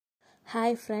Hi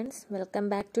friends, welcome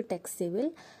back to Tech Civil.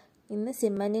 ഇന്ന്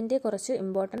സിമന്റിന്റെ കുറച്ച്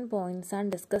important points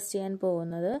ആണ് ഡിസ്കസ് ചെയ്യാൻ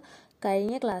പോകുന്നത്.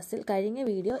 കഴിഞ്ഞ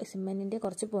വീഡിയോ സിമന്റിന്റെ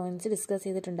കുറച്ച് പോയിന്റ്സ് ഡിസ്കസ്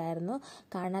ചെയ്തിട്ടുണ്ടായിരുന്നു.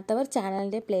 കാണാത്തവർ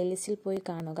ചാനലിന്റെ പ്ലേലിസ്റ്റിൽ പോയി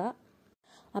കാണുക.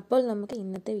 അപ്പോൾ നമുക്ക്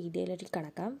ഇന്നത്തെ വീഡിയോയിലേക്ക്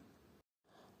കടക്കാം.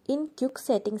 In quick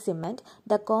setting cement,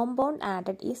 the compound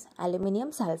added is aluminium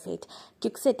sulphate.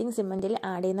 Quick setting cement il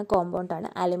add cheyna compound aanu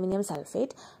aluminium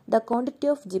sulphate. The quantity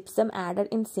of gypsum added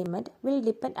in cement will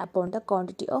depend upon the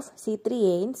quantity of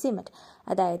C3A in cement.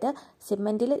 അതായത്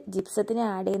സിമന്റിൽ ജിപ്സത്തിന്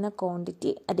add ചെയ്യുന്ന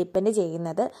quantity depend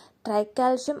ചെയ്യുന്നത്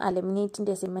ട്രൈകാൽഷ്യം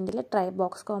അലുമിനേറ്റിൻ്റെ സിമന്റിൽ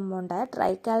ട്രൈബോക്സ് കോമ്പൗണ്ടായ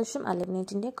ട്രൈകാൽഷ്യം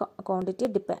അലുമിനേറ്റിൻ്റെ quantity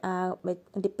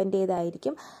depend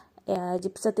ചെയ്തായിരിക്കും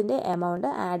ജിപ്സത്തിൻ്റെ amount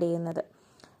add ചെയ്യുന്നത്.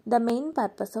 The main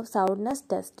purpose of soundness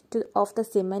test of the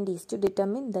cement is to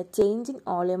determine the change in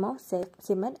volume of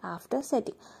cement after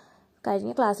setting.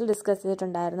 കഴിഞ്ഞ ക്ലാസ്സിൽ discuss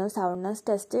ചെയ്തിട്ടുണ്ടായിരുന്നു. Soundness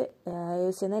test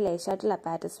use ചെയ്യുന്ന ലേശാട്ടിൽ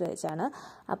apparatus വെച്ചാണ്.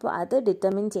 അപ്പോൾ അത്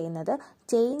determine ചെയ്യുന്നത്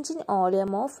change in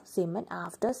volume of cement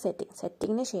after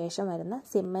സെറ്റിങ്ങിന് ശേഷം വരുന്ന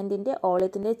സിമെൻറ്റിൻ്റെ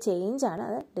വോളിയത്തിൻ്റെ ചേഞ്ച് ആണ്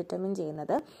അത് ഡിറ്റർമിൻ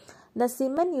ചെയ്യുന്നത്. The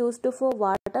cement used for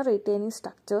water retaining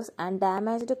structures and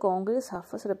damaged concrete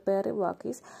surface repairing work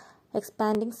is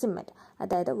expanding cement.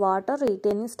 അതായത് water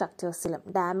retaining സ്ട്രക്ചേഴ്സിലും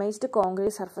damaged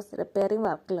concrete surface repairing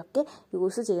വർക്കിലൊക്കെ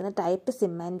use ചെയ്യുന്ന type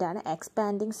സിമെൻറ്റാണ്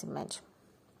expanding cement.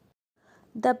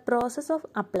 The process of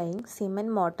applying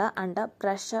cement motor under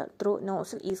pressure through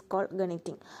nozzle is called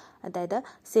ഗണിറ്റിംഗ്. അതായത്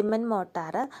cement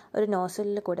motor ഒരു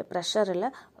നോസിലിൽ കൂടെ പ്രഷറിൽ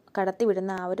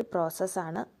കടത്തിവിടുന്ന ആ ഒരു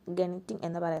പ്രോസസ്സാണ് ഗണിറ്റിംഗ്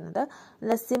എന്ന് പറയുന്നത്.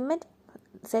 The cement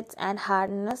sets and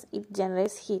hardness it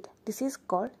generates heat. This is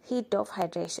called heat of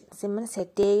hydration. Cement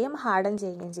set ചെയ്യുകയും harden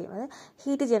ചെയ്യുകയും ചെയ്യും, അത്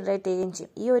ഹീറ്റ് ജനറേറ്റ് ചെയ്യുകയും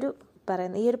ചെയ്യും. ഈ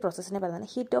ഒരു പ്രോസസ്സിനെ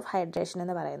പറയുന്നത് ഹീറ്റ് ഓഫ് ഹൈഡ്രേഷൻ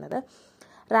എന്ന് പറയുന്നത്.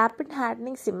 Rapid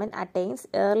hardening cement attains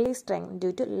early strength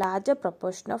due to larger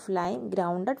proportion of lime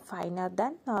grounded finer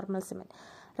than normal cement.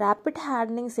 Rapid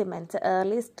hardening cements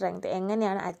early strength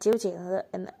എങ്ങനെയാണ് അച്ചീവ്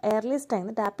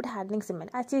ചെയ്യുന്നത് റാപ്പിഡ് ഹാർഡനിങ്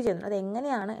സിമെൻറ്റ് അച്ചീവ് ചെയ്യുന്നത് അത്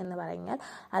എങ്ങനെയാണ് എന്ന് പറഞ്ഞാൽ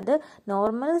അത്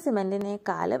നോർമൽ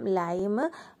സിമെൻറ്റിനേക്കാളും ലൈമ്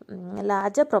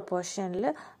ലാർജർ പ്രൊപ്പോർഷനിൽ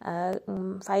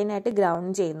ഫൈനായിട്ടാണ്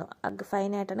ഗ്രൗണ്ട്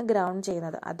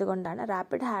ചെയ്യുന്നത്. അതുകൊണ്ടാണ്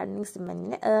rapid hardening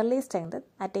സിമെൻറ്റിന് early strength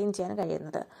attain ചെയ്യാൻ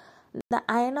കഴിയുന്നത്. The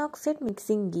iron oxide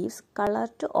mixing gives color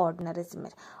to ordinary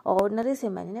cement. Ordinary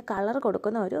സിമെൻറ്റിന് colour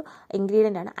കൊടുക്കുന്ന ഒരു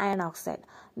ഇൻഗ്രീഡിയൻ്റ് ആണ് iron oxide.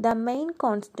 The main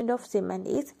constant of cement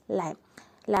is lime.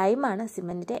 ലൈമാണ്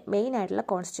സിമെൻറ്റിൻ്റെ main ആയിട്ടുള്ള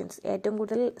constituents. ഏറ്റവും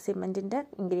കൂടുതൽ സിമെൻറ്റിൻ്റെ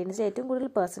ഇൻഗ്രീഡിയൻസ് ഏറ്റവും കൂടുതൽ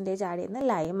പെർസെൻറ്റേജ് ആഡ് ചെയ്യുന്ന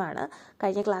ലൈമാണ്.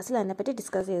 കഴിഞ്ഞ ക്ലാസ്സിൽ അതിനെപ്പറ്റി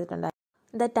ഡിസ്കസ് ചെയ്തിട്ടുണ്ട്.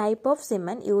 The type of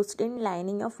cement used in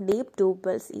lining of deep tube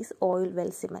wells is oil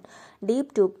well cement. Deep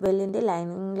tube welലിൻ്റെ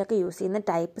ലൈനിങ്ങിലൊക്കെ use ചെയ്യുന്ന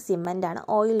ടൈപ്പ് സിമെൻ്റ് ആണ്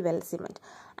oil well cement.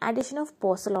 Addition of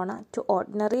pozzolana to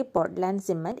ordinary Portland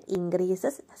cement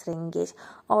increases shrinkage.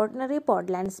 Ordinary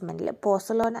Portland cementൽ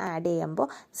pozzolana add ചെയ്യുമ്പോൾ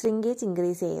shrinkage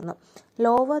increase ചെയ്യുന്നു.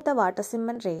 Lower the water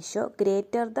cement ratio,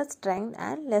 greater the strength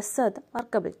and lesser the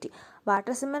workability.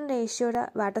 Water cement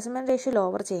ratio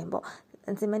lower ചെയ്യുമ്പോൾ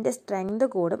cement strength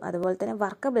കൂടും, അതുപോലെ തന്നെ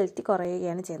workability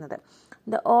കുറയുകയാണ് ചെയ്യുന്നത്.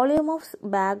 The volume of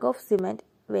bag of cement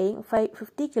weighing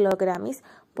 50 kilogram is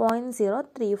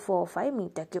 0.0345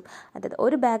 metre cube. അതായത്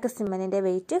ഒരു bag സിമെൻറ്റിൻ്റെ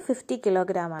wait 50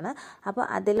 kilogram ആണ്. അപ്പോൾ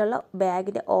അതിലുള്ള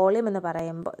ബാഗിൻ്റെ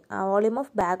volume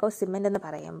of bag of cement എന്ന്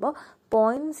പറയുമ്പോൾ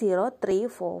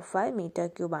 0.0345 metre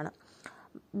ക്യൂബാണ്.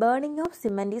 Burning of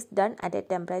cement is done at A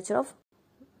temperature of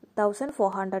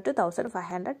 1400 to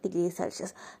 1500 degrees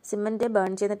Celsius. Cement burn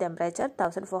ചെയ്യുന്ന temperature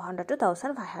 1400 to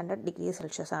 1500 degrees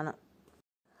Celsius ആണ്.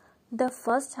 The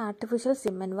first artificial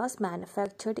cement was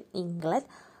manufactured in England.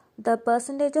 The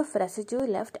percentage of residue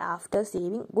left after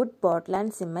sieving good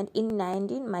Portland cement in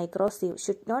 19 microsieve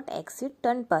should not exceed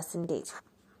 10%.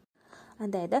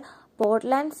 അതായത്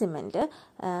Portland cement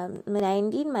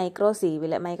 19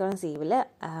 മൈക്രോസീവിൽ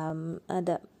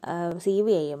അത് sieve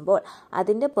ചെയ്യുമ്പോൾ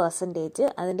അതിൻ്റെ percentage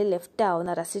അതിൻ്റെ left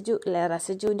ആവുന്ന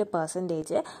റെസിഡ്യൂവിൻ്റെ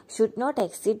percentage should not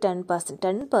exceed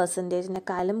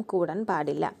 10%. കൂടാൻ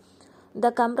പാടില്ല.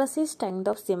 The compressive strength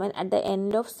of cement at the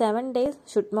end of 7 days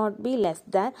should not be less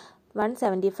than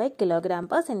 175 kilogram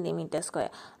per centimeter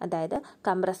square. അതായത്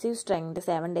compressive strength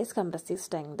 7 days compressive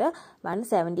strength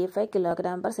 175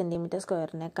 kilogram per centimeter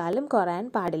squareനേക്കാളും കുറയാൻ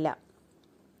പാടില്ല.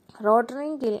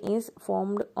 Rotary kiln is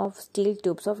formed of steel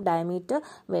tubes of diameter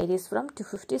varies from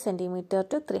 250 cm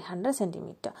to 300 cm.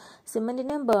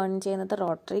 സിമെൻറ്റിനെ burn ചെയ്യുന്നത്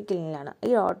rotary കില്ലിലാണ്.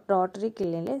 ഈ rotary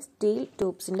കില്ലിൽ steel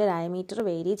ട്യൂബ്സിൻ്റെ diameter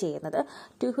vary ചെയ്യുന്നത്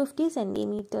 250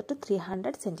 cm to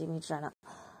 300 cm ആണ്.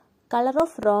 Colour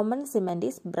of Roman cement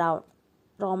is brown.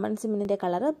 Roman സിമെൻറ്റിൻ്റെ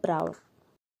colour brown.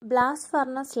 Blast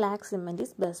furnace slag cement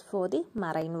is best for the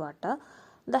marine water.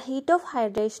 The heat of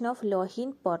hydration of low-heat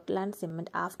Portland cement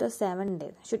after 7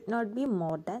 days should not be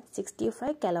more than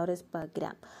 65 calories per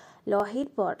gram. Law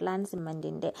heat Portland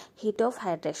സിമെൻറ്റിൻ്റെ heat of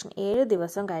hydration 7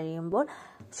 ദിവസം കഴിയുമ്പോൾ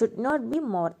should not be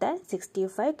more than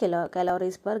 65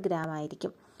 calories per gram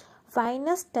ആയിരിക്കും.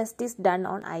 ഫൈനസ് test is done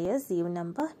on IS sieve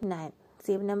number 9.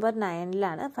 Sieve number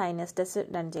 9ലാണ് ഫൈനസ് test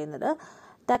done ചെയ്യുന്നത്.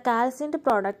 The കാൽസിൻഡ്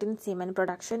product in cement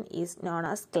production is known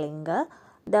as clinker.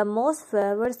 The most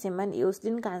favored cement used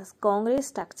in concrete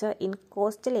structure in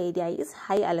coastal area is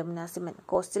high alumina cement.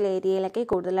 Coastal ഏരിയയിലൊക്കെ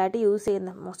കൂടുതലായിട്ട് use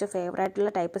ചെയ്യുന്ന most favourite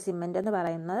ആയിട്ടുള്ള type cement എന്ന്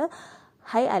പറയുന്നത്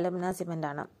high alumina cement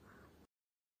ആണ്.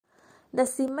 The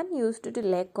cement used to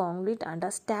lay concrete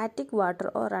under static water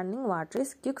or running water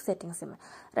is quick setting cement.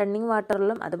 Running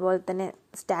വാട്ടറിലും അതുപോലെ തന്നെ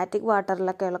static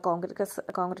വാട്ടറിലൊക്കെയുള്ള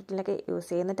കോൺക്രീറ്റിലൊക്കെ use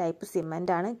ചെയ്യുന്ന ടൈപ്പ്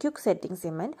സിമെൻ്റ് ആണ് quick setting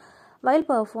cement. While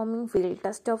performing field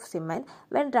test of cement,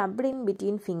 when rubbed in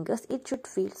between fingers, it should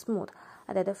feel smooth.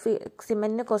 അതായത്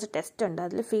സിമെൻറ്റിന് കുറച്ച് test ഉണ്ട്.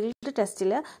 അതിൽ field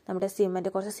ടെസ്റ്റിൽ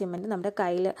നമ്മുടെ കുറച്ച് സിമെൻറ്റ് നമ്മുടെ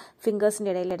കയ്യിൽ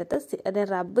ഫിംഗേഴ്സിൻ്റെ ഇടയിലെടുത്ത് അത്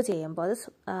റബ്ബ് ചെയ്യുമ്പോൾ അത്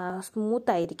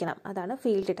സ്മൂത്ത് ആയിരിക്കണം. അതാണ്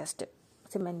field test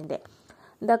സിമെൻറ്റിൻ്റെ.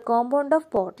 The compound of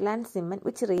Portland cement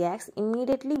which reacts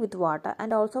immediately with water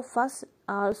and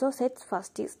also sets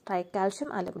first is tricalcium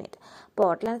aluminate.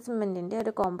 Portland സിമെൻറ്റിൻ്റെ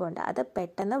ഒരു കോമ്പൗണ്ട് അത്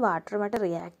പെട്ടെന്ന് വാട്ടറുമായിട്ട്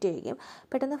റിയാക്ട് ചെയ്യുകയും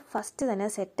പെട്ടെന്ന് ഫസ്റ്റ് തന്നെ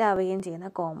സെറ്റ് ആവുകയും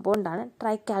ചെയ്യുന്ന കോമ്പൗണ്ടാണ്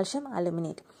ട്രൈകാൽഷ്യം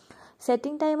aluminate.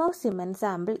 Setting time of cement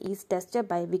sample is tested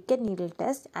by Vicat needle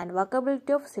test and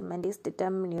workability of cement is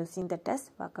determined using the test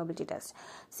workability test.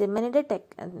 സിമെൻറ്റിൻ്റെ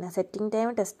setting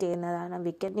time test ചെയ്യുന്നതാണ്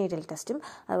wicket needle ടെസ്റ്റും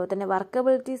അതുപോലെ തന്നെ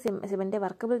സിമെൻറ്റിൻ്റെ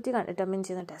workability determine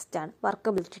ചെയ്യുന്ന ടെസ്റ്റാണ്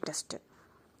workability test.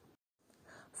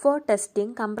 For testing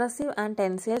compressive and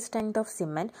tensile strength of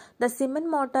cement, the cement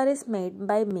mortar is made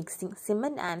by mixing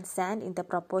cement and sand in the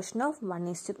proportion of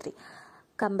 1:3.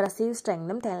 Compressive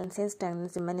സ്ട്രെങ്തും tensile സ്ട്രെങ്തും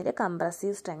സിമെൻറ്റിൻ്റെ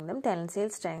compressive സ്ട്രെങ്തും tensile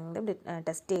സ്ട്രെങ്തും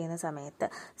test ചെയ്യുന്ന സമയത്ത്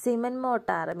cement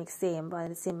motor mix ചെയ്യുമ്പോൾ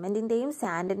അതിൽ സിമെൻറ്റിൻ്റെയും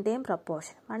സാൻഡിൻ്റെയും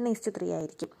proportion 1:3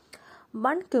 ആയിരിക്കും.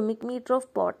 1 cubic meter of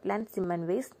Portland cement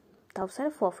weighs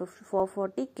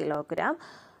 1440 kilogram.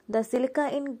 The silica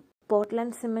in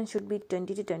Portland cement should be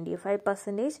 20 to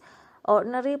 25%.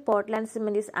 Ordinary Portland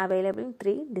cement is available in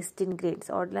 3 distinct grades.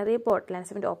 Ordinary Portland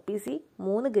cement OPC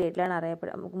 3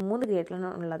 ഗ്രേഡിലാണ്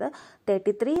ഉള്ളത്,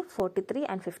 33, 43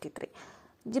 and 53.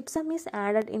 Gypsum is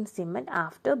added in cement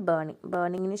after burning.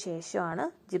 ബേണിങ്ങിന് ശേഷമാണ്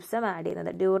gypsum add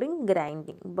ചെയ്യുന്നത്. During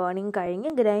grinding, burning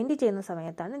കഴിഞ്ഞ് grind ചെയ്യുന്ന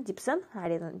സമയത്താണ് gypsum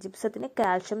add ചെയ്യുന്നത്. ജിപ്സത്തിന്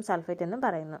calcium sulphate എന്നും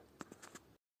പറയുന്നു.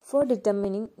 For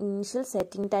determining initial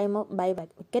setting time by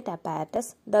Vicat apparatus,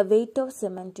 the weight of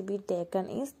cement to be taken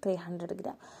is 300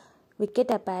 gram.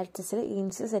 Wicket അപ്പാരറ്റസിൽ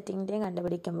initial setting time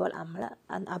കണ്ടുപിടിക്കുമ്പോൾ നമ്മൾ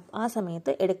ആ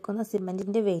സമയത്ത് എടുക്കുന്ന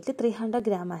സിമെൻറ്റിൻ്റെ വെയിറ്റ് 300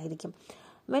 gram ആയിരിക്കും.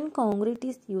 When concrete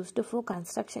is used for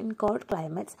construction in cold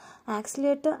climates,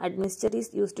 accelerator admixture is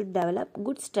used to develop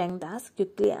good strength as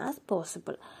quickly as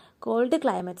possible. Called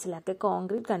ക്ലൈമറ്റ്സിലൊക്കെ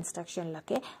concrete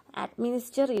കൺസ്ട്രക്ഷനിലൊക്കെ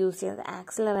administer use ചെയ്യുന്നത്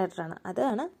ആക്സിലറേറ്ററാണ്.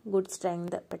 അതാണ് good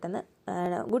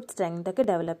strength ഒക്കെ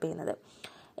develop ചെയ്യുന്നത്.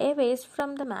 A waste from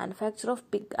the manufacture of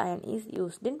pig iron is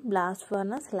used in blast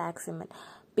furnace slag cement.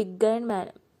 Pig iron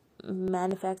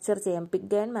manufacture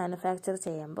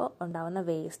ചെയ്യുമ്പോൾ ഉണ്ടാകുന്ന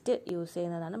waste use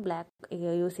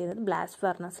ചെയ്യുന്നത് blast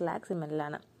furnace slag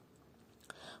സിമെൻറ്റിലാണ്.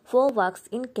 For works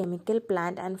in chemical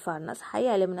plant and furnace, high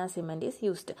alumina cement is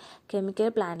used. Chemical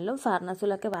പ്ലാന്റിലും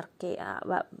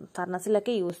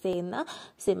ഫർണസിലൊക്കെ use ചെയ്യുന്ന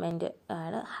cement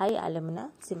ആണ് high alumina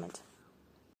cement.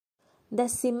 The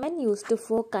cement used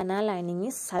for canal lining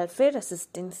is sulfate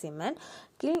resistant cement.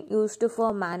 Kiln used for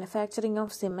manufacturing of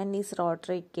cement is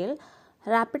rotary kiln.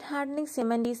 Rapid hardening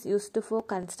cement is used for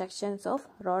constructions of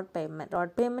road pavement.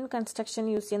 Road pavement construction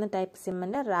use ചെയ്യുന്ന type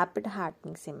cement rapid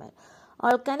hardening cement.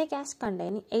 Volcanic ash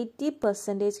containing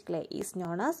 80% clay is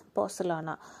known as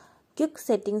pozzolana. Quick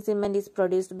setting cement is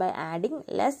produced by adding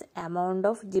less amount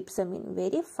of gypsum in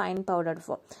very fine powdered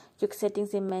form. Quick setting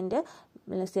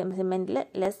സിമെൻറ്റിൽ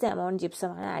less amount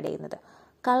ജിപ്സമാണ് add ചെയ്യുന്നത്.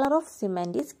 Colour of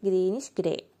cement is greenish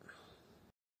grey.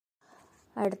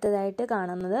 അടുത്തതായിട്ട്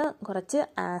കാണുന്നത് കുറച്ച്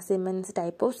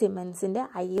type of സിമെൻറ്റ്സിൻ്റെ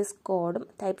IS കോഡും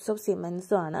types of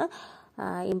സിമെൻറ്റ്സും ആണ്.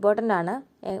 Important ആണ്.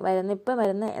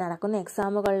 നടക്കുന്ന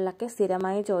എക്സാമുകളിലൊക്കെ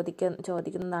സ്ഥിരമായി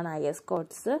ചോദിക്കുന്നതാണ് IS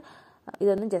കോഡ്സ്.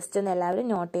 ഇതൊന്ന് ജസ്റ്റ് ഒന്ന്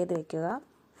എല്ലാവരും നോട്ട് ചെയ്ത് വെക്കുക.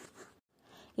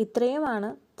 ഇത്രയുമാണ്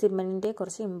സിമെൻറ്റിൻ്റെ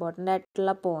കുറച്ച് ഇമ്പോർട്ടൻ്റ്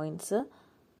ആയിട്ടുള്ള പോയിൻറ്റ്സ്.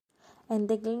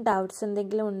 എന്തെങ്കിലും ഡൗട്ട്സ്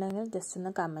ഉണ്ടെങ്കിൽ ജസ്റ്റ്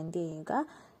ഒന്ന് കമൻറ്റ് ചെയ്യുക.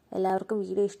 എല്ലാവർക്കും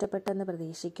വീഡിയോ ഇഷ്ടപ്പെട്ടെന്ന്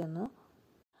പ്രതീക്ഷിക്കുന്നു.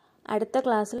 അടുത്ത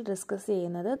ക്ലാസ്സിൽ ഡിസ്കസ്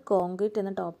ചെയ്യുന്നത് കോൺക്രീറ്റ്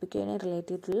എന്ന ടോപ്പിക്കിനെ റിലേറ്റ്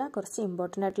ചെയ്തിട്ടുള്ള കുറച്ച്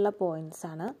ഇമ്പോർട്ടൻ്റ് ആയിട്ടുള്ള പോയിൻറ്റ്സ്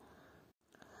ആണ്.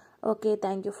 Okay,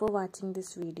 thank you for watching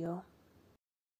this video.